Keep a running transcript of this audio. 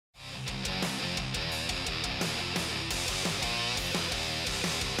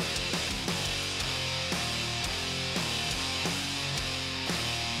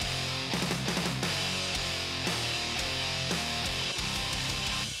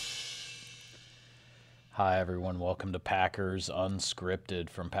Hi, everyone. Welcome to Packers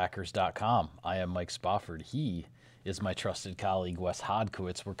Unscripted from Packers.com. I am Mike Spofford. He is my trusted colleague, Wes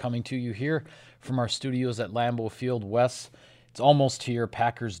Hodkiewicz. We're coming to you here from our studios at Lambeau Field. Wes, it's almost here.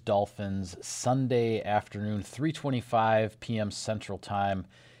 Packers-Dolphins, Sunday afternoon, 3:25 p.m. Central Time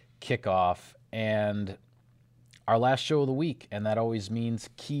kickoff. And our last show of the week, and that always means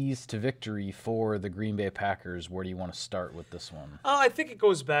keys to victory for the Green Bay Packers. Where do you want to start with this one? I think it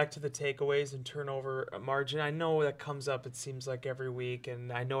goes back to the takeaways and turnover margin. I know that comes up, it seems like, every week,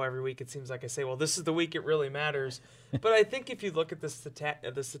 and I know every week it seems like I say, well, this is the week it really matters. But I think if you look at the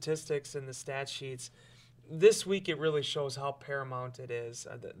statistics and the stat sheets, this week it really shows how paramount it is.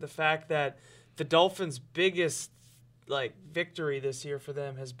 The fact that the Dolphins' biggest victory this year for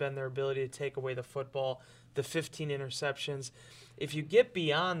them has been their ability to take away the football, the 15 interceptions. If you get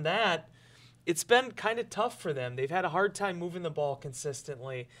beyond that, it's been kind of tough for them. They've had a hard time moving the ball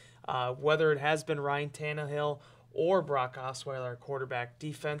consistently, whether it has been Ryan Tannehill or Brock Osweiler, our quarterback.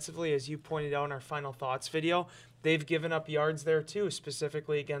 Defensively, as you pointed out in our Final Thoughts video, they've given up yards there too,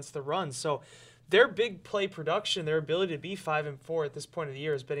 specifically against the run. So their big play production, their ability to be 5-4 at this point of the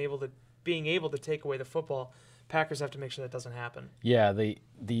year has been being able to take away the football. Packers have to make sure that doesn't happen. Yeah,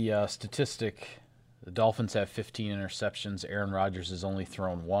 the statistic, the Dolphins have 15 interceptions. Aaron Rodgers has only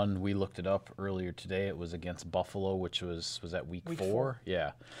thrown one. We looked it up earlier today. It was against Buffalo, which was that week 4?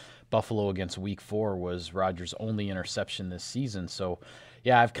 Yeah. Buffalo against week 4 was Rodgers' only interception this season. So,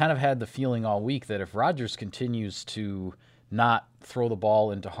 yeah, I've kind of had the feeling all week that if Rodgers continues to not throw the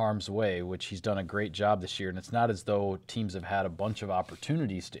ball into harm's way, which he's done a great job this year, and it's not as though teams have had a bunch of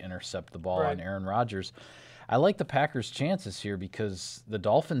opportunities to intercept the ball on Aaron Rodgers. I like the Packers' chances here because the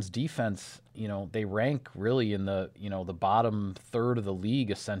Dolphins' defense, they rank really in the, the bottom third of the league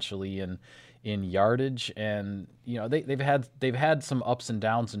essentially in yardage, and they've had some ups and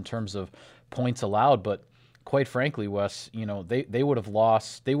downs in terms of points allowed, but quite frankly, Wes, they would have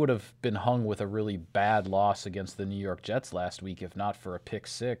lost. They would have been hung with a really bad loss against the New York Jets last week if not for a pick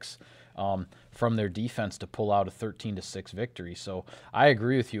six from their defense to pull out a 13-6 victory. So I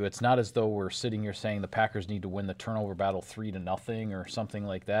agree with you. It's not as though we're sitting here saying the Packers need to win the turnover battle 3-0 or something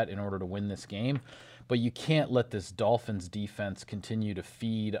like that in order to win this game. But you can't let this Dolphins defense continue to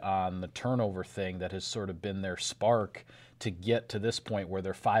feed on the turnover thing that has sort of been their spark to get to this point where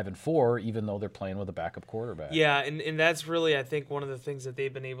they're 5-4, even though they're playing with a backup quarterback. Yeah, and that's really, I think, one of the things that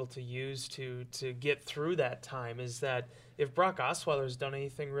they've been able to use to get through that time is that if Brock Osweiler has done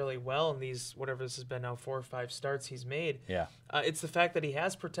anything really well in these, whatever this has been now, 4 or 5 starts he's made, it's the fact that he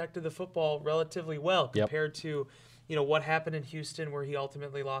has protected the football relatively well compared to what happened in Houston, where he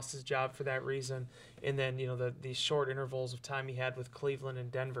ultimately lost his job for that reason, and then these short intervals of time he had with Cleveland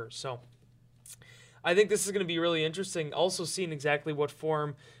and Denver. So I think this is going to be really interesting. Also seeing exactly what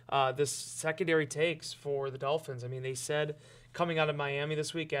form this secondary takes for the Dolphins. I mean, they said coming out of Miami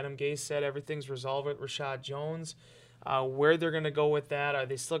this week, Adam Gase said everything's resolved with Rashad Jones. Where they're going to go with that, are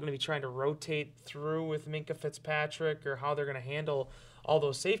they still going to be trying to rotate through with Minkah Fitzpatrick, or how they're going to handle all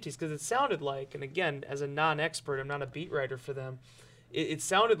those safeties? Because it sounded like, and again, as a non-expert, I'm not a beat writer for them, it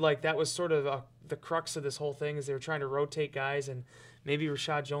sounded like that was sort of the crux of this whole thing, is they were trying to rotate guys, and maybe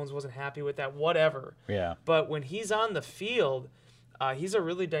Rashad Jones wasn't happy with that, whatever. Yeah. But when he's on the field, he's a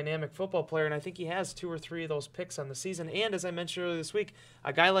really dynamic football player, and I think he has 2 or 3 of those picks on the season. And as I mentioned earlier this week,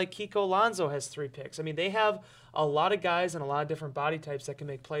 a guy like Kiko Alonso has 3 picks. I mean, they have a lot of guys and a lot of different body types that can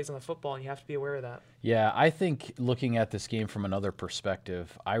make plays on the football, and you have to be aware of that. Yeah, I think looking at this game from another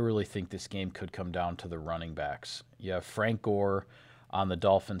perspective, I really think this game could come down to the running backs. You have Frank Gore on the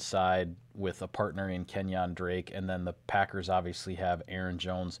Dolphins side with a partner in Kenyon Drake, and then the Packers obviously have Aaron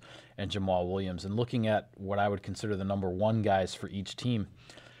Jones and Jamal Williams. And looking at what I would consider the number 1 guys for each team,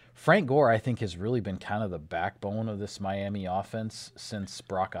 Frank Gore, I think, has really been kind of the backbone of this Miami offense since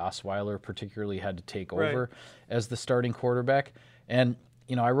Brock Osweiler particularly had to take over as the starting quarterback. And,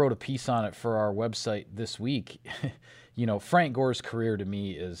 I wrote a piece on it for our website this week. Frank Gore's career to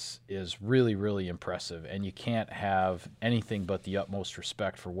me is really, really impressive, and you can't have anything but the utmost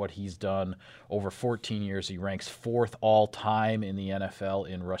respect for what he's done over 14 years. He ranks 4th all-time in the NFL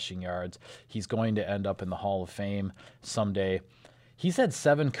in rushing yards. He's going to end up in the Hall of Fame someday. He's had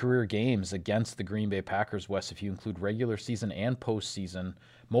 7 career games against the Green Bay Packers, Wes, if you include regular season and postseason,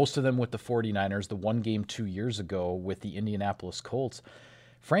 most of them with the 49ers, the 1 game 2 years ago with the Indianapolis Colts.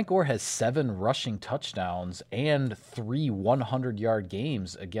 Frank Gore has 7 rushing touchdowns and 3 100-yard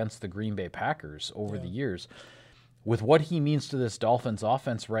games against the Green Bay Packers over the years. With what he means to this Dolphins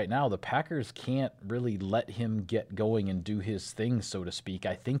offense right now, the Packers can't really let him get going and do his thing, so to speak.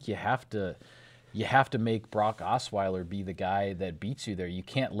 I think you have to you have to make Brock Osweiler be the guy that beats you there. You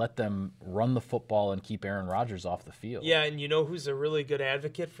can't let them run the football and keep Aaron Rodgers off the field. Yeah, and you know who's a really good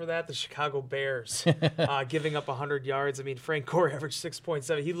advocate for that? The Chicago Bears, giving up 100 yards. I mean, Frank Gore averaged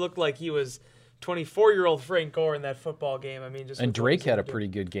 6.7. He looked like he was 24-year-old Frank Gore in that football game. I mean, and Drake had a pretty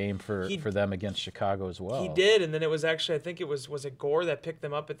good game for them against Chicago as well. He did, and then it was actually, I think it was it Gore that picked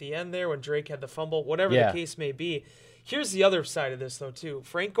them up at the end there when Drake had the fumble, whatever the case may be. Here's the other side of this, though, too.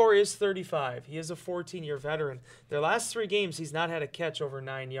 Frank Gore is 35. He is a 14-year veteran. Their last 3 games, he's not had a catch over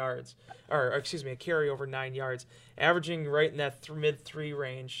 9 yards. A carry over 9 yards, averaging right in that mid-3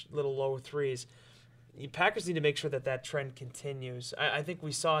 range, little low 3s. The Packers need to make sure that trend continues. I think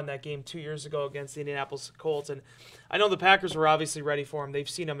we saw in that game 2 years ago against the Indianapolis Colts, and I know the Packers were obviously ready for him. They've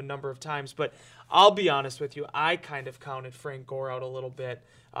seen him a number of times, but I'll be honest with you, I kind of counted Frank Gore out a little bit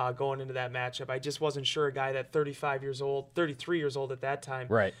going into that matchup. I just wasn't sure a guy that 33 years old at that time,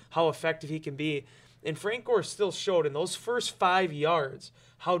 right, how effective he can be. And Frank Gore still showed in those first 5 yards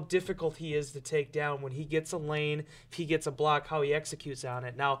how difficult he is to take down when he gets a lane, if he gets a block, how he executes on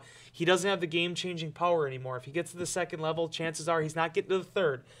it. Now, he doesn't have the game-changing power anymore. If he gets to the second level, chances are he's not getting to the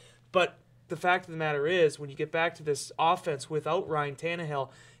third. But the fact of the matter is, when you get back to this offense without Ryan Tannehill,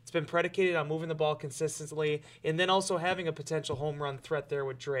 it's been predicated on moving the ball consistently and then also having a potential home run threat there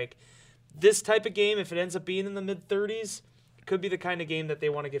with Drake. This type of game, if it ends up being in the mid-30s, could be the kind of game that they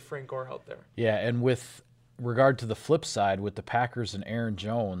want to get Frank Gore out there. Yeah, and with regard to the flip side, with the Packers and Aaron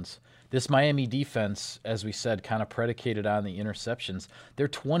Jones, this Miami defense, as we said, kind of predicated on the interceptions. They're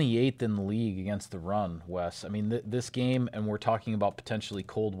 28th in the league against the run, Wes. I mean, this game, and we're talking about potentially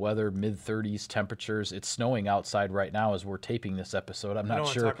cold weather, mid-30s temperatures. It's snowing outside right now as we're taping this episode. I'm not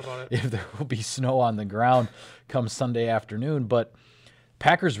sure if there will be snow on the ground come Sunday afternoon, but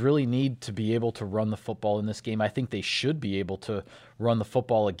Packers really need to be able to run the football in this game. I think they should be able to run the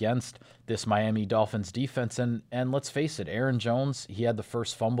football against this Miami Dolphins defense. And let's face it, Aaron Jones, he had the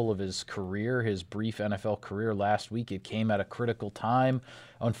first fumble of his career, his brief NFL career last week. It came at a critical time.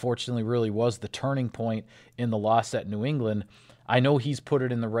 Unfortunately, really was the turning point in the loss at New England. I know he's put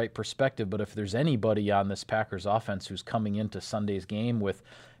it in the right perspective, but if there's anybody on this Packers offense who's coming into Sunday's game with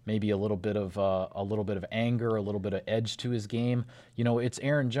maybe a little bit of anger, a little bit of edge to his game, it's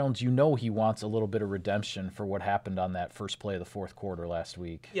Aaron Jones. He wants a little bit of redemption for what happened on that first play of the fourth quarter last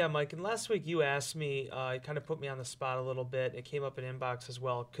week. Yeah, Mike, and last week you asked me, it kind of put me on the spot a little bit. It came up in inbox as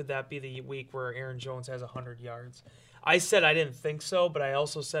well. Could that be the week where Aaron Jones has 100 yards? I said I didn't think so, but I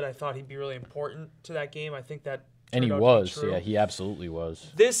also said I thought he'd be really important to that game. I think that and he was. Yeah, he absolutely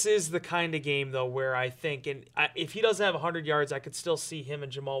was. This is the kind of game, though, where I think, if he doesn't have 100 yards, I could still see him and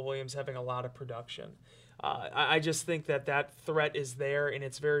Jamal Williams having a lot of production. I just think that threat is there, and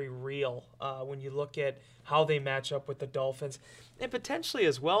it's very real when you look at how they match up with the Dolphins. And potentially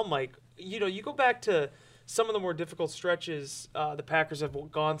as well, Mike, you go back to some of the more difficult stretches the Packers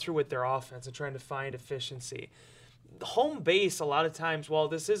have gone through with their offense and trying to find efficiency. Home base, a lot of times, while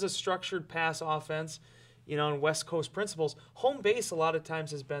this is a structured pass offense, and West Coast principles, home base a lot of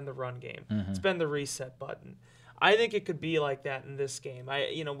times has been the run game. Mm-hmm. It's been the reset button. I think it could be like that in this game.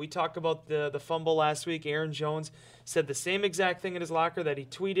 We talked about the fumble last week. Aaron Jones said the same exact thing in his locker that he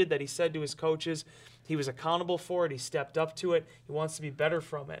tweeted, that he said to his coaches. He was accountable for it. He stepped up to it. He wants to be better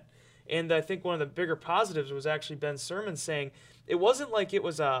from it. And I think one of the bigger positives was actually Ben Sermon saying it wasn't like it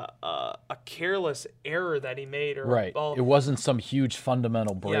was a careless error that he made, or right. It wasn't some huge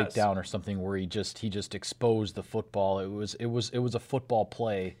fundamental breakdown or something where he just exposed the football. It was a football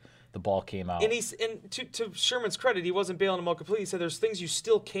play. The ball came out. And to Sherman's credit, he wasn't bailing him out completely. He said there's things you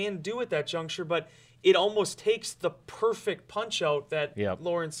still can do at that juncture, but it almost takes the perfect punch out that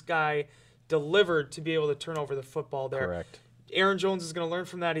Lawrence Guy delivered to be able to turn over the football there. Correct. Aaron Jones is going to learn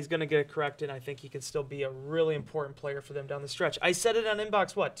from that. He's going to get it corrected. I think he can still be a really important player for them down the stretch. I said it on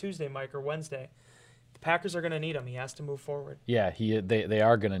Inbox, Tuesday, Mike, or Wednesday. The Packers are going to need him. He has to move forward. Yeah, they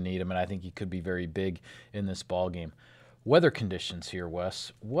are going to need him, and I think he could be very big in this ball game. Weather conditions here,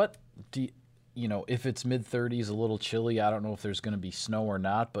 Wes. What do if it's mid-30s, a little chilly, I don't know if there's going to be snow or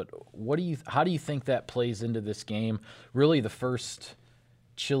not, but how do you think that plays into this game? Really the first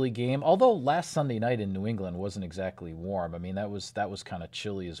chilly game, although last Sunday night in New England wasn't exactly warm. I mean, that was kind of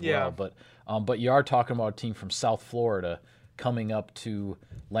chilly as well. But you are talking about a team from South Florida coming up to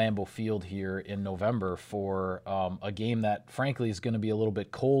Lambeau Field here in November for a game that, frankly, is going to be a little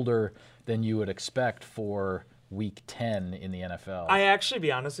bit colder than you would expect for Week 10 in the NFL. I actually,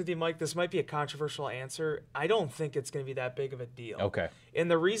 be honest with you, Mike, this might be a controversial answer. I don't think it's going to be that big of a deal. Okay.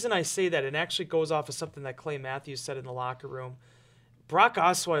 And the reason I say that, it actually goes off of something that Clay Matthews said in the locker room. Brock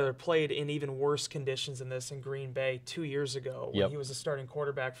Osweiler played in even worse conditions than this in Green Bay 2 years ago when he was a starting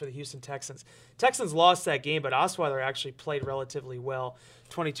quarterback for the Houston Texans. Texans lost that game, but Osweiler actually played relatively well.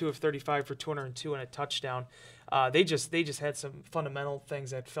 22 of 35 for 202 and a touchdown. They just had some fundamental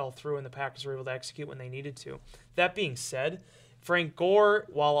things that fell through, and the Packers were able to execute when they needed to. That being said, Frank Gore,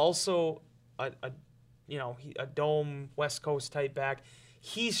 while also a dome West Coast type back,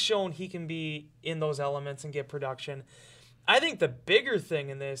 he's shown he can be in those elements and get production. I think the bigger thing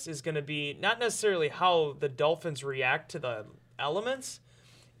in this is going to be not necessarily how the Dolphins react to the elements.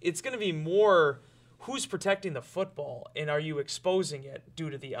 It's going to be more who's protecting the football, and are you exposing it due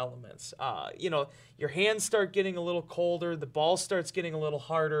to the elements? Your hands start getting a little colder, the ball starts getting a little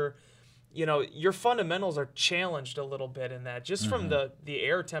harder. Your fundamentals are challenged a little bit in that, just from the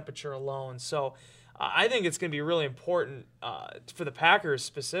air temperature alone. So I think it's going to be really important for the Packers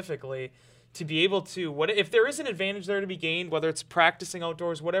specifically to be able to, if there is an advantage there to be gained, whether it's practicing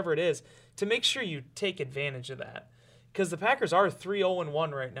outdoors, whatever it is, to make sure you take advantage of that. Because the Packers are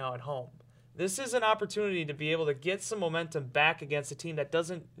 3-0-1 right now at home. This is an opportunity to be able to get some momentum back against a team that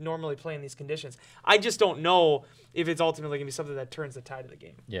doesn't normally play in these conditions. I just don't know if it's ultimately going to be something that turns the tide of the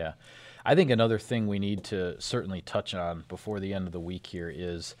game. Yeah. I think another thing we need to certainly touch on before the end of the week here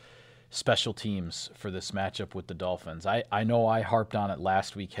is special teams for this matchup with the Dolphins. I know I harped on it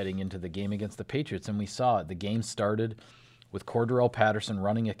last week heading into the game against the Patriots, and we saw it. The game started with Cordarrelle Patterson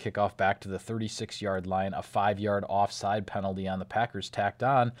running a kickoff back to the 36-yard line, a 5-yard offside penalty on the Packers tacked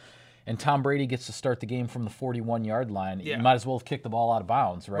on, and Tom Brady gets to start the game from the 41-yard line. Yeah. You might as well have kicked the ball out of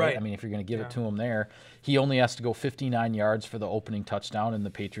bounds, right? I mean, if you're going to give it to him there. He only has to go 59 yards for the opening touchdown, and the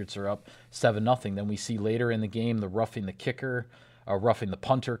Patriots are up 7-0. Then we see later in the game the roughing the kicker, roughing the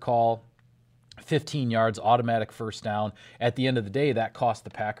punter call, 15 yards, automatic first down. At the end of the day, that cost the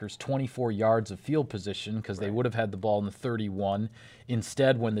Packers 24 yards of field position because they would have had the ball in the 31.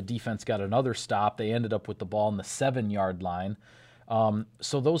 Instead, when the defense got another stop, they ended up with the ball in the 7-yard line.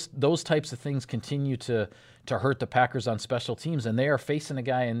 So those types of things continue to hurt the Packers on special teams, and they are facing a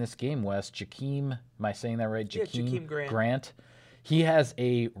guy in this game, Wes, Jakeem, am I saying that right? Jakeem Grant. He has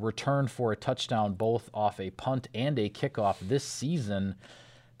a return for a touchdown both off a punt and a kickoff this season.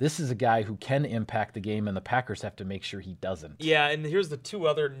 This is a guy who can impact the game, and the Packers have to make sure he doesn't. Yeah, and here's the two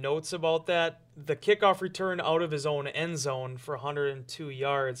other notes about that. The kickoff return out of his own end zone for 102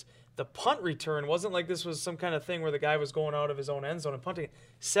 yards. The punt return wasn't like this was some kind of thing where the guy was going out of his own end zone and punting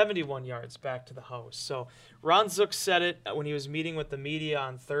 71 yards back to the house. So Ron Zook said it when he was meeting with the media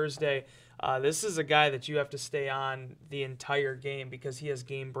on Thursday. This is a guy that you have to stay on the entire game because he has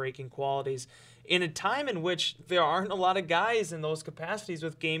game-breaking qualities in a time in which there aren't a lot of guys in those capacities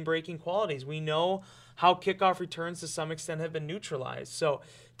with game-breaking qualities. We know how kickoff returns to some extent have been neutralized. So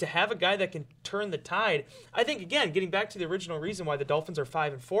to have a guy that can turn the tide, I think, again, getting back to the original reason why the Dolphins are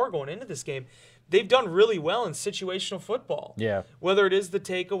 5-4 going into this game, they've done really well in situational football. Yeah. Whether it is the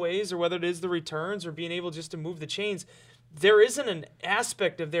takeaways or whether it is the returns or being able just to move the chains, there isn't an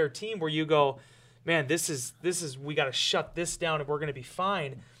aspect of their team where you go, man, this is we got to shut this down and we're going to be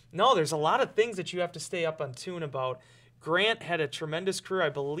fine. No, there's a lot of things that you have to stay up on tune about. Grant had a tremendous career. I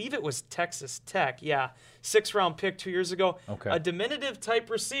believe it was Texas Tech. Yeah, 6th-round pick 2 years ago. Okay. A diminutive type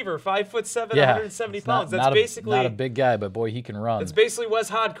receiver, 5'7", 170 pounds. That's basically not a big guy, but boy, he can run. It's basically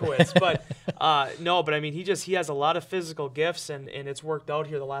Wes Hodkiewicz, but no. But I mean, he has a lot of physical gifts, and it's worked out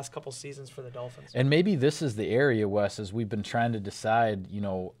here the last couple seasons for the Dolphins. And maybe this is the area, Wes, as we've been trying to decide.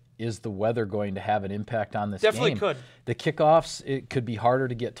 Is the weather going to have an impact on this game? Definitely could. The kickoffs, it could be harder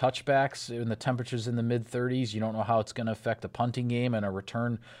to get touchbacks when the temperature's in the mid-30s. You don't know how it's going to affect the punting game, and a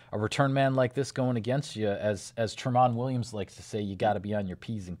return man like this going against you, as Tramon Williams likes to say, you got to be on your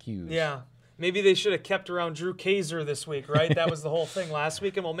P's and Q's. Yeah. Maybe they should have kept around Drew Kaiser this week, right? That was the whole thing last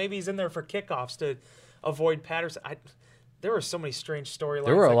week. And, well, maybe he's in there for kickoffs to avoid Patterson. There were so many strange storylines.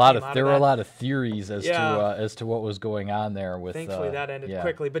 There were a lot of theories as to what was going on there. With thankfully that ended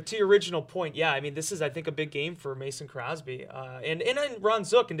quickly. But to your original point, I mean, this is I think a big game for Mason Crosby and Ron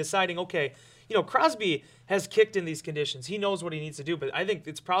Zook in deciding. Okay, Crosby has kicked in these conditions. He knows what he needs to do. But I think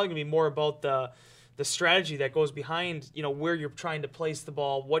it's probably going to be more about the strategy that goes behind where you're trying to place the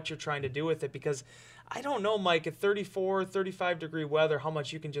ball, what you're trying to do with it, because I don't know, Mike, at 34, 35-degree weather, how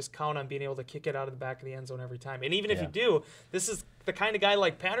much you can just count on being able to kick it out of the back of the end zone every time. And even if you do, this is the kind of guy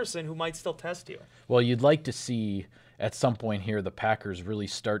like Patterson who might still test you. Well, you'd like to see at some point here the Packers really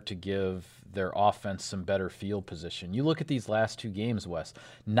start to give their offense some better field position. You look at these last two games, Wes,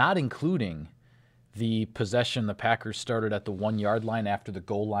 not including the possession the Packers started at the 1-yard line after the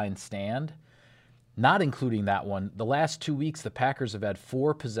goal line stand. not including that one, the last 2 weeks, the Packers have had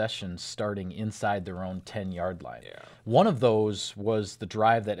 4 possessions starting inside their own 10-yard line. Yeah. One of those was the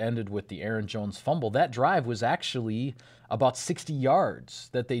drive that ended with the Aaron Jones fumble. That drive was actually about 60 yards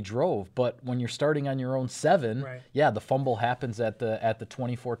that they drove, but when you're starting on your own 7, Right. yeah, the fumble happens at the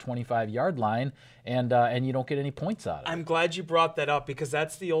 24, 25-yard line, and you don't get any points out of it. I'm glad you brought that up because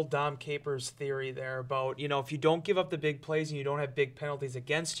that's the old Dom Capers theory there about, if you don't give up the big plays and you don't have big penalties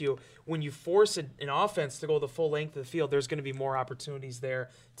against you, when you force an offense to go the full length of the field, there's going to be more opportunities there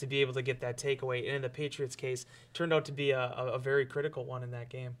to be able to get that takeaway. And in the Patriots case, turned out to be a very critical one in that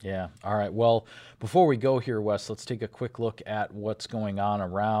game. Yeah. All right. Well, before we go here, Wes, let's take a quick look at what's going on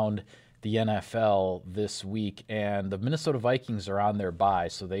around the NFL this week. And the Minnesota Vikings are on their bye,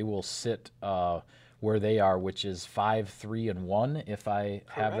 so they will sit where they are, which is 5-3-1, if I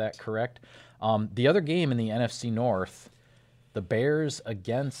have that correct. The other game in the NFC North, the Bears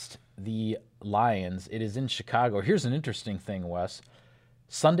against the Lions. It is in Chicago. Here's an interesting thing, Wes.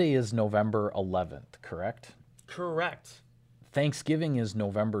 Sunday is November 11th, correct? Correct. Thanksgiving is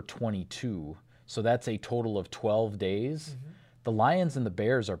November 22, so that's a total of 12 days. The Lions and the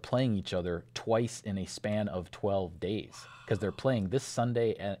Bears are playing each other twice in a span of 12 days because they're playing this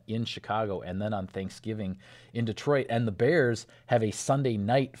Sunday in Chicago and then on Thanksgiving in Detroit. And the Bears have a Sunday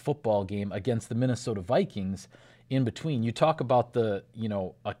night football game against the Minnesota Vikings in between. You talk about a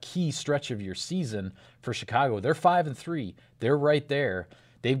key stretch of your season for Chicago. They're 5-3. They're right there.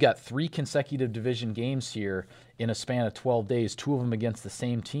 They've got 3 consecutive division games here in a span of 12 days, 2 of them against the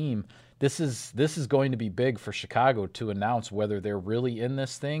same team. This is going to be big for Chicago to announce whether they're really in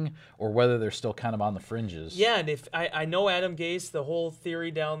this thing or whether they're still kind of on the fringes. Yeah, and if I know Adam Gase, the whole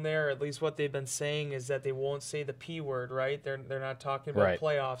theory down there, at least what they've been saying, is that they won't say the P word, right? They're not talking about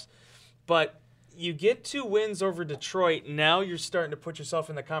playoffs. But you get 2 wins over Detroit, now you're starting to put yourself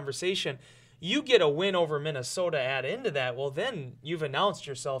in the conversation. You get a win over Minnesota, add into that, well, then you've announced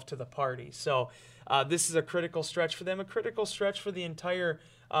yourself to the party. So this is a critical stretch for them, a critical stretch for the entire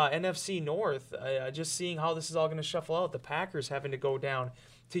NFC North. Just seeing how this is all going to shuffle out. The Packers having to go down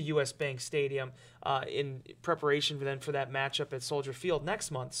to U.S. Bank Stadium in preparation for that matchup at Soldier Field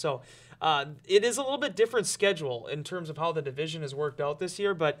next month. So it is a little bit different schedule in terms of how the division has worked out this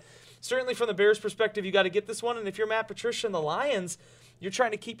year, but certainly from the Bears' perspective, you got to get this one. And if you're Matt Patricia and the Lions, you're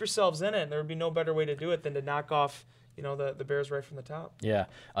trying to keep yourselves in it, and there would be no better way to do it than to knock off the Bears right from the top. Yeah,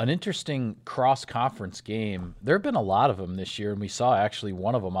 an interesting cross-conference game. There have been a lot of them this year, and we saw actually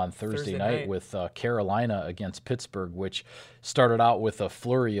one of them on Thursday night with Carolina against Pittsburgh, which started out with a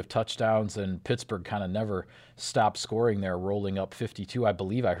flurry of touchdowns, and Pittsburgh kind of never stopped scoring there, rolling up 52. I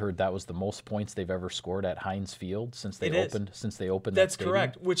believe I heard that was the most points they've ever scored at Heinz Field since they opened. That's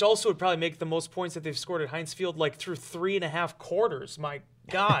correct, which also would probably make the most points that they've scored at Heinz Field through 3.5 quarters. My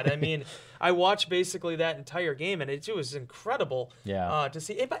God, I mean, I watched basically that entire game, and it was incredible to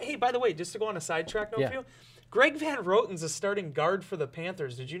see. Hey, by the way, just to go on a sidetrack note for you, Greg Van Roten's a starting guard for the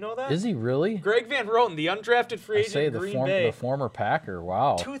Panthers. Did you know that? Is he really? Greg Van Roten, the undrafted free agent, Green Bay. The former Packer.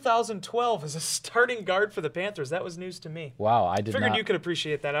 Wow. 2012 as a starting guard for the Panthers. That was news to me. Wow, I figured you could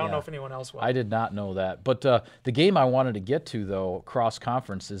appreciate that. I don't know if anyone else will. I did not know that. But the game I wanted to get to, though,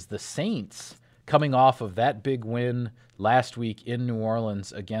 cross-conference, is the Saints coming off of that big win last week in New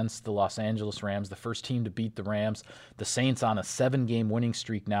Orleans against the Los Angeles Rams, the first team to beat the Rams. The Saints on a 7-game winning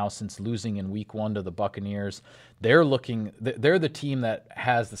streak now since losing in Week 1 to the Buccaneers. They're the team that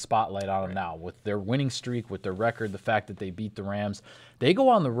has the spotlight on them now with their winning streak, with their record, the fact that they beat the Rams. They go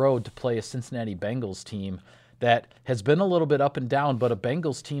on the road to play a Cincinnati Bengals team that has been a little bit up and down, but a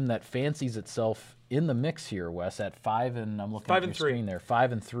Bengals team that fancies itself in the mix here, Wes, at 5 and I'm looking at your screen there,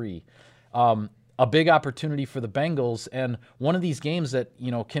 5-3. A big opportunity for the Bengals, and one of these games that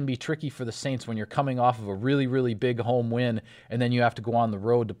can be tricky for the Saints when you're coming off of a really, really big home win, and then you have to go on the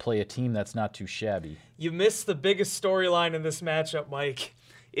road to play a team that's not too shabby. You missed the biggest storyline in this matchup, Mike.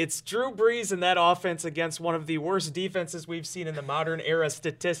 It's Drew Brees and that offense against one of the worst defenses we've seen in the modern era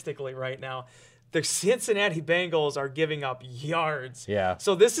statistically right now. The Cincinnati Bengals are giving up yards. Yeah.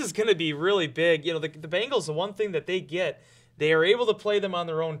 So this is going to be really big. The Bengals, the one thing that they get, they are able to play them on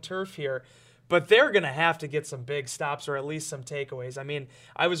their own turf here. But they're going to have to get some big stops or at least some takeaways. I mean,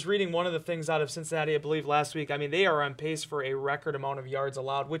 I was reading one of the things out of Cincinnati, I believe, last week. I mean, they are on pace for a record amount of yards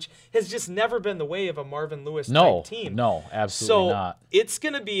allowed, which has just never been the way of a Marvin Lewis-type team. No, absolutely not. So it's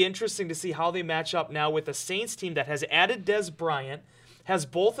going to be interesting to see how they match up now with a Saints team that has added Des Bryant, has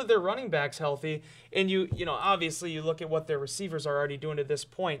both of their running backs healthy, and obviously you look at what their receivers are already doing to this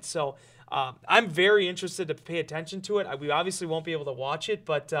point. So I'm very interested to pay attention to it. We obviously won't be able to watch it,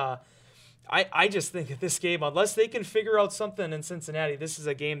 but I just think that this game, unless they can figure out something in Cincinnati, this is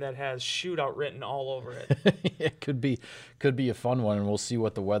a game that has shootout written all over it. It could be a fun one, and we'll see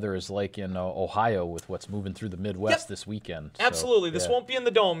what the weather is like in Ohio with what's moving through the Midwest this weekend. Absolutely. So, this won't be in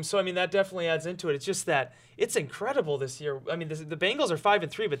the Dome, so I mean that definitely adds into it. It's just that it's incredible this year. I mean, the Bengals are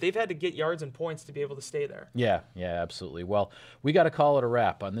 5-3, but they've had to get yards and points to be able to stay there. Yeah, absolutely. Well, we got to call it a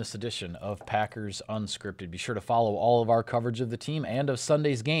wrap on this edition of Packers Unscripted. Be sure to follow all of our coverage of the team and of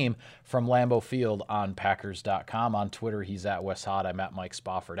Sunday's game from Lambeau Field on Packers.com. On Twitter, he's at Wes Hott. I'm at Mike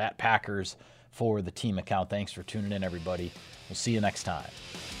Spofford at Packers for the team account. Thanks for tuning in, everybody. We'll see you next time.